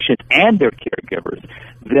patients and their caregivers,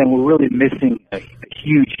 then we're really missing a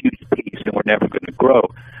huge, huge piece, and we're never going to grow.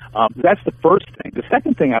 That's the first thing. The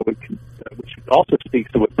second thing which also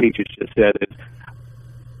speaks to what Peaches just said, is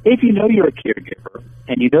if you know you're a caregiver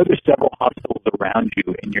and you know there's several hospitals around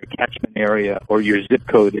you in your catchment area or your zip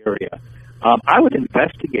code area, I would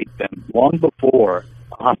investigate them long before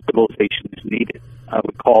hospitalization is needed. I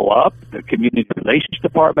would call up the community relations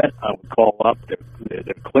department. I would call up their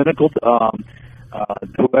clinical,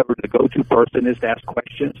 whoever the go-to person is to ask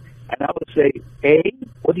questions. And I would say, A,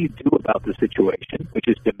 what do you do about the situation, which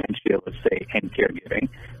is dementia skill, let's say, and caregiving?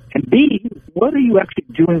 And B, what are you actually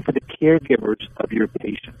doing for the caregivers of your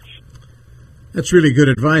patients? That's really good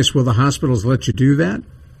advice. Will the hospitals let you do that?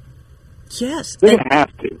 Yes. They don't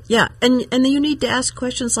have to. Yeah, and you need to ask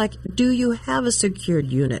questions like, do you have a secured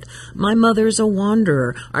unit? My mother's a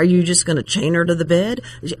wanderer. Are you just going to chain her to the bed?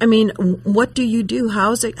 I mean, what do you do?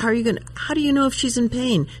 How do you know if she's in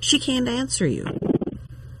pain? She can't answer you.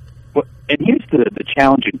 Well, and here's the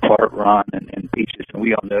challenging part, Ron and Peaches, and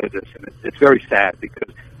we all know this, and it's very sad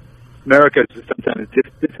because America sometimes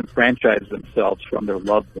disenfranchises themselves from their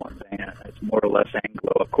loved ones, and it's more or less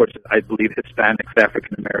Anglo. Of course, I believe Hispanics,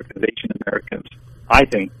 African Americans, Asian Americans, I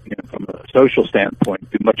think, from a social standpoint,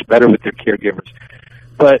 do much better with their caregivers.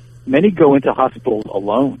 But many go into hospitals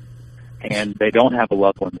alone, and they don't have a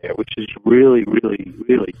loved one there, which is really, really,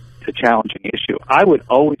 really a challenging issue. I would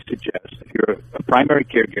always suggest, if you're a primary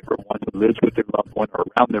caregiver, one who lives with their loved one or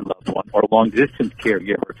around their loved one, or a long-distance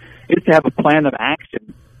caregiver, is to have a plan of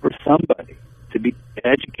action for somebody to be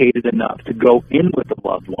educated enough to go in with a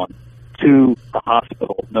loved one to the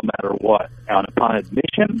hospital no matter what. And upon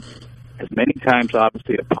admission, as many times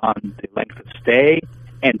obviously upon the length of stay,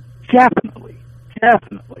 and definitely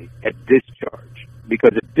at discharge.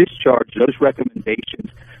 Because at discharge, those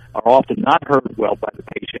recommendations are often not heard well by the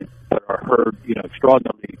patient, but are heard,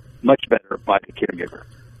 extraordinarily much better by the caregiver.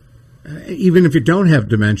 Even if you don't have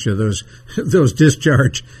dementia, those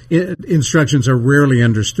discharge instructions are rarely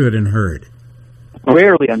understood and heard.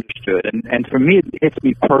 Rarely understood, and for me, it hits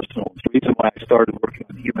me personal. The reason why I started working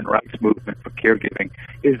with the human rights movement for caregiving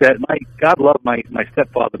is that God loved my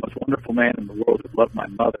stepfather, the most wonderful man in the world, who loved my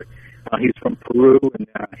mother. He's from Peru, and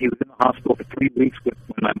he was in the hospital for 3 weeks when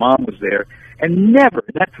my mom was there, and never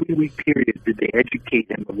in that 3-week period did they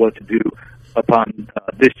educate him of what to do upon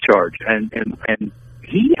discharge, and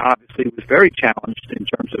he obviously was very challenged in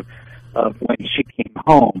terms of when she came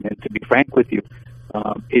home. And to be frank with you,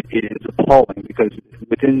 it is appalling because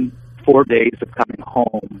within 4 days of coming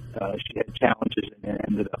home, she had challenges and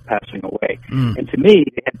ended up passing away. And to me,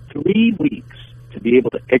 they had 3 weeks to be able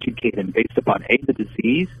to educate him based upon the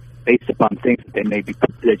disease, based upon things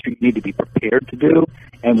that you need to be prepared to do,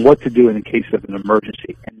 and what to do in the case of an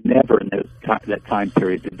emergency. And never in that time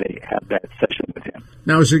period did they have that session with him.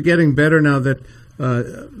 Now, is it getting better now that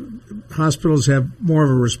hospitals have more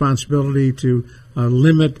of a responsibility to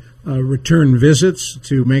limit return visits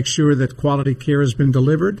to make sure that quality care has been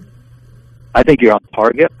delivered? I think you're on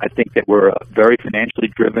target. I think that we're a very financially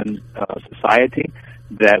driven society,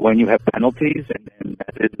 that when you have penalties, and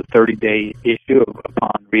that is the 30-day issue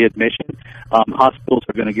upon readmission, hospitals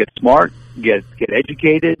are going to get smart, get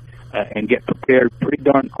educated, and get prepared pretty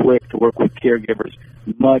darn quick to work with caregivers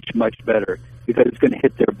much, much better, because it's going to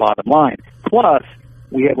hit their bottom line. Plus,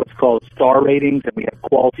 we have what's called star ratings, and we have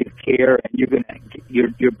quality of care, and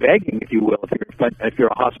you're begging, if you will, if you're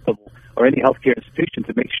a hospital or any healthcare institution,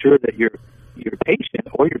 to make sure that your patient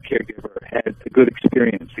or your caregiver has a good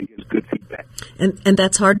experience and gives good feedback. And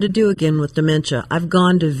that's hard to do again with dementia. I've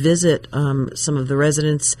gone to visit some of the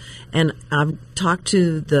residents, and I've talked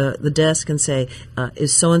to the desk and say,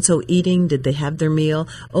 is so-and-so eating? Did they have their meal?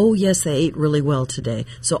 Oh, yes, they ate really well today.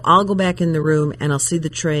 So I'll go back in the room and I'll see the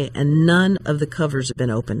tray, and none of the covers have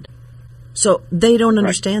been opened. So they don't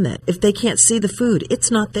understand that. If they can't see the food,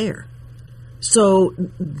 it's not there. So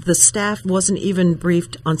the staff wasn't even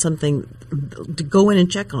briefed on something to go in and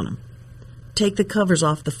check on them. Take the covers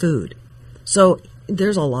off the food. So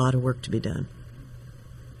there's a lot of work to be done.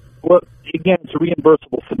 Well, again, it's a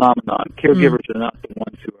reimbursable phenomenon. Caregivers are not the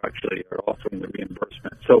ones who actually are offering the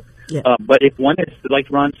reimbursement. So, but if one is,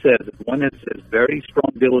 like Ron says, if one has very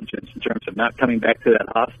strong diligence in terms of not coming back to that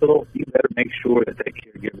hospital, you better make sure that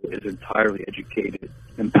caregiver is entirely educated,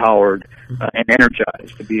 empowered, and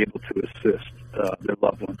energized to be able to assist their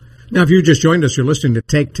loved one. Now, if you just joined us, you're listening to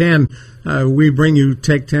Take 10. We bring you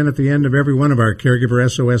Take 10 at the end of every one of our Caregiver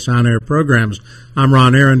SOS on-air programs. I'm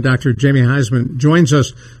Ron Aaron. Dr. Jamie Heisman joins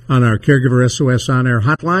us on our Caregiver SOS on-air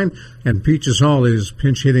hotline, and Peaches Hall is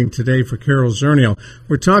pinch hitting today for Carol Zernial.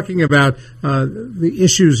 We're talking about the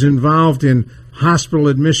issues involved in hospital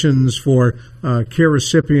admissions for care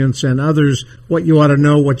recipients and others, what you ought to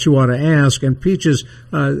know, what you ought to ask. And Peaches,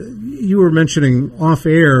 you were mentioning off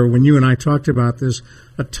air when you and I talked about this,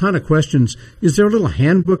 a ton of questions. Is there a little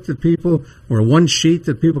handbook that people, or one sheet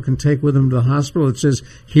that people can take with them to the hospital that says,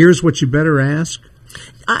 here's what you better ask?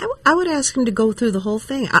 I would ask him to go through the whole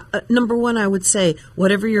thing. Number one, I would say,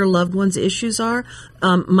 whatever your loved one's issues are,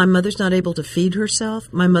 my mother's not able to feed herself.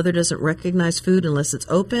 My mother doesn't recognize food unless it's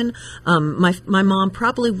open. My mom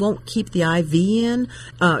probably won't keep the IV in.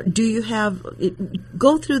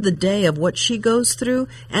 Go through the day of what she goes through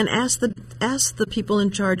and ask the people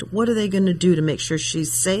in charge, what are they going to do to make sure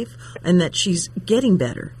she's safe and that she's getting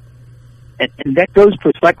better? And that goes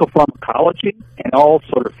for psychopharmacology and all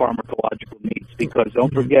sort of pharmacological needs, because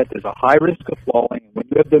don't forget there's a high risk of falling. When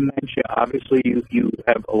you have dementia, obviously you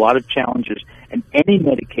have a lot of challenges, and any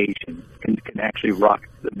medication can actually rock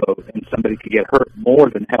the boat, and somebody could get hurt more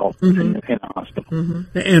than health in a hospital.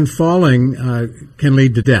 Mm-hmm. And falling can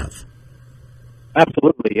lead to death.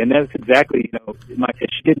 Absolutely, and that's exactly,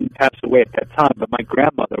 she didn't pass away at that time, but my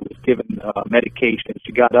grandmother was given medication.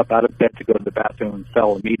 She got up out of bed to go to the bathroom and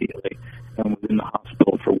fell immediately and was in the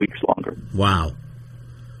hospital for weeks longer. Wow.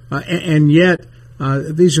 And yet,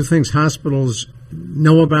 these are things hospitals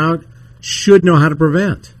know about, should know how to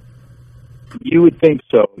prevent. You would think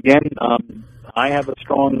so. Again, I have a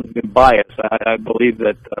strong bias. I believe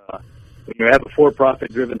that when you have a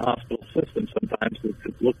for-profit-driven hospital system, sometimes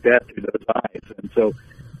it's looked at through those eyes. And so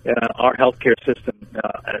our healthcare system,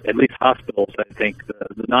 at least hospitals, I think,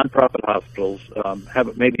 the nonprofit hospitals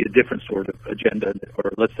have maybe a different sort of agenda,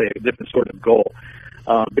 or let's say a different sort of goal,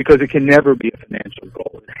 because it can never be a financial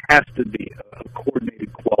goal. It has to be a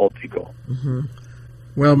coordinated quality goal. Mm-hmm.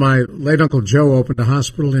 Well, my late Uncle Joe opened a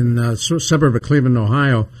hospital in a suburb of Cleveland,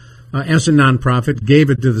 Ohio, as a nonprofit, gave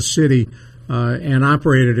it to the city, and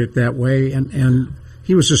operated it that way. And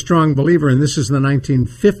he was a strong believer, and this is the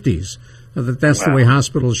 1950s, that's the way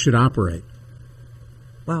hospitals should operate.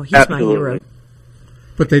 Wow, he's my hero.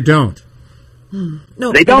 But they don't.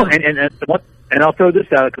 No, they don't. And I'll throw this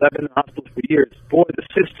out, because I've been in hospitals for years. Boy, the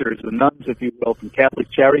sisters, the nuns, if you will, from Catholic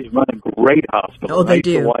Charities run a great hospital. Oh, they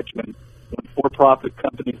do. I used to watch when for-profit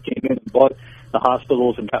companies came in and bought the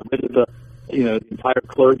hospitals and got rid of the entire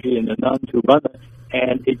clergy and the nuns who run it,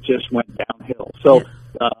 and it just went downhill. So,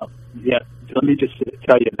 let me just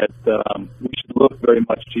tell you that we should look very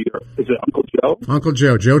much to is it Uncle Joe? Uncle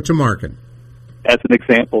Joe, Joe Tamarkin. As an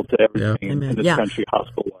example to everything in this country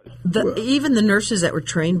hospital-wise. Even the nurses that were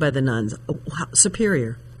trained by the nuns,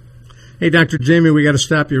 superior. Hey, Dr. Jamie, we got to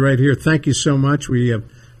stop you right here. Thank you so much. We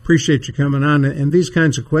appreciate you coming on. And these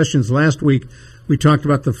kinds of questions, last week we talked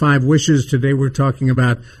about the 5 wishes. Today we're talking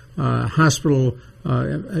about hospital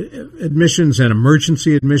admissions and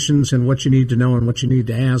emergency admissions and what you need to know and what you need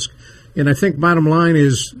to ask. And I think bottom line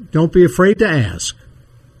is don't be afraid to ask.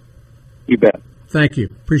 You bet. Thank you.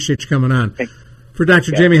 Appreciate you coming on. Thanks. For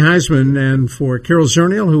Dr. Jamie Heisman and for Carol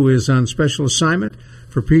Zernial, who is on special assignment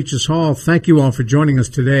for Peaches Hall, thank you all for joining us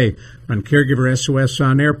today on Caregiver SOS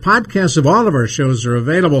On Air. Podcasts of all of our shows are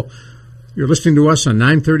available. You're listening to us on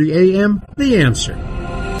 9:30 a.m. The Answer.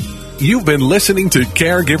 You've been listening to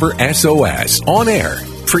Caregiver SOS On Air,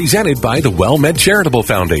 presented by the WellMed Charitable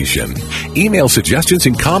Foundation. Email suggestions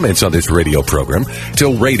and comments on this radio program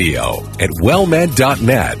to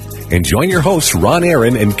radio@wellmed.net. And join your hosts, Ron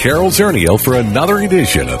Aaron and Carol Zernial, for another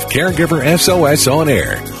edition of Caregiver SOS On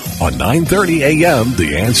Air on 9:30 a.m.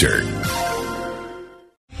 The Answer.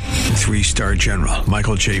 3-star General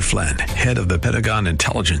Michael J. Flynn, head of the Pentagon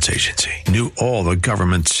Intelligence Agency, knew all the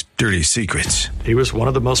government's dirty secrets. He was one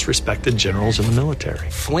of the most respected generals in the military.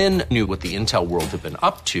 Flynn knew what the intel world had been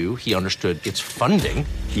up to. He understood its funding.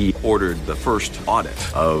 He ordered the first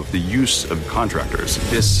audit of the use of contractors.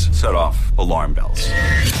 This set off alarm bells.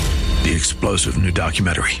 The explosive new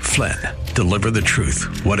documentary, Flynn, Deliver the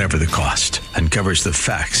Truth, Whatever the Cost, uncovers the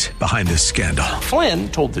facts behind this scandal.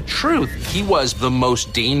 Flynn told the truth. He was the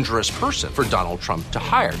most dangerous person for Donald Trump to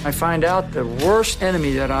hire. I find out the worst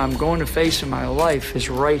enemy that I'm going to face in my life is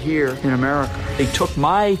right here in America. They took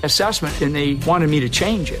my assessment and they wanted me to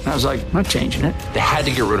change it. And I was like, I'm not changing it. They had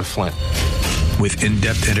to get rid of Flynn. With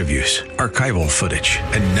in-depth interviews, archival footage,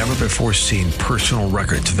 and never-before-seen personal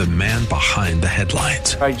records of the man behind the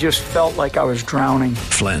headlines. I just felt like I was drowning.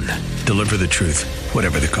 Flynn, Deliver the Truth,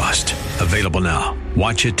 Whatever the Cost. Available now.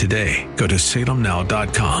 Watch it today. Go to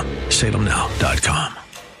salemnow.com. salemnow.com.